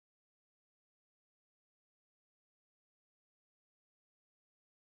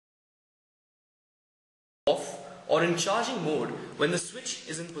off or in charging mode when the switch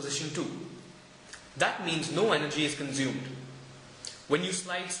is in position 2. That means no energy is consumed. When you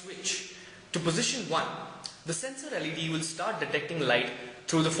slide switch to position 1, the sensor LED will start detecting light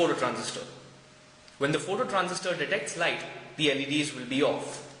through the phototransistor. When the phototransistor detects light, the LEDs will be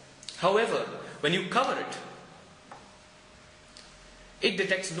off. However, when you cover it, it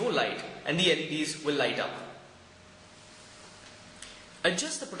detects no light and the LEDs will light up.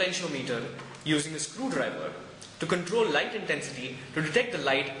 Adjust the potentiometer using a screwdriver to control light intensity to detect the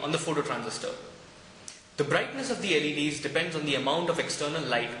light on the phototransistor. The brightness of the LEDs depends on the amount of external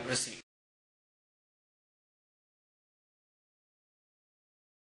light received.